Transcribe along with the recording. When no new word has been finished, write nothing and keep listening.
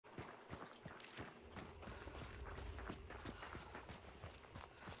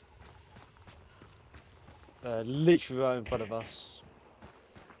Literally right in front of us.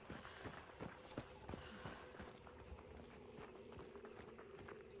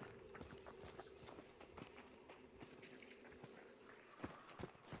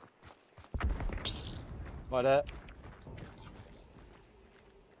 Right there.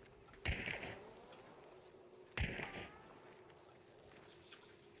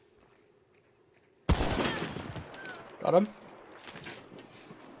 Got him.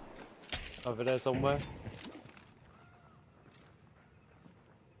 Over there somewhere.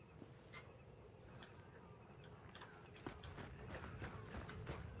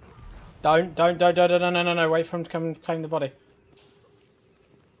 Don't, no, wait for him to come and claim the body.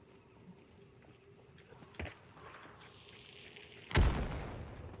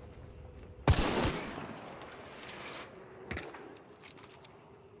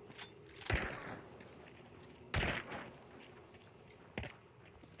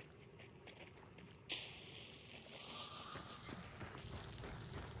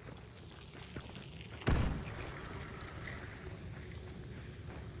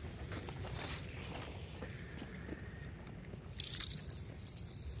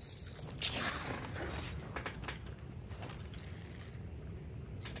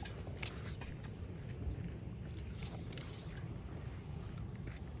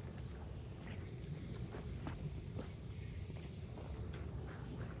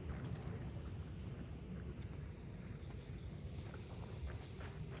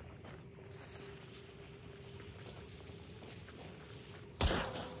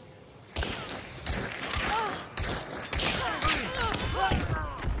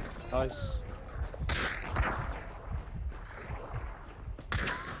 Nice.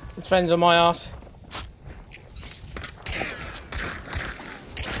 His friend's on my ass.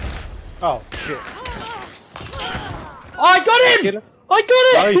 Oh shit. I got him! I got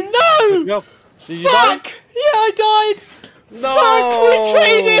him! Nice. No! Good job. Did you Fuck! die? Yeah, I died! No! Fuck, we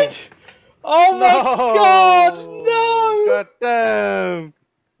traded! Oh my god! No! God damn!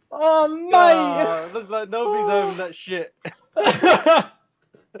 Oh mate! God, looks like nobody's having that shit.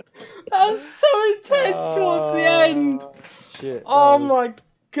 That was so intense towards the end! Shit. Oh my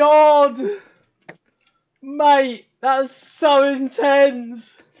god! Mate, that was so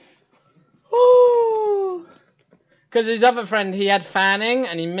intense! Because his other friend, he had fanning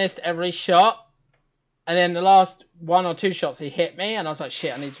and he missed every shot. And then the last 1 or 2 shots he hit me and I was like,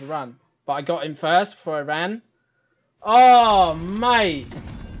 shit, I need to run. But I got him first before I ran. Oh, mate.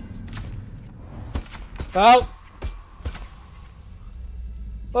 Well.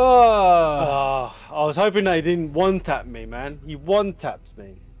 Oh. I was hoping that he didn't one-tap me, man. He one-tapped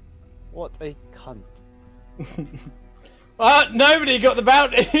me. What a cunt. Well, nobody got the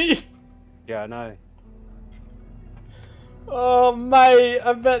bounty. Yeah, I know. Oh, mate,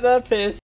 I bet they're pissed.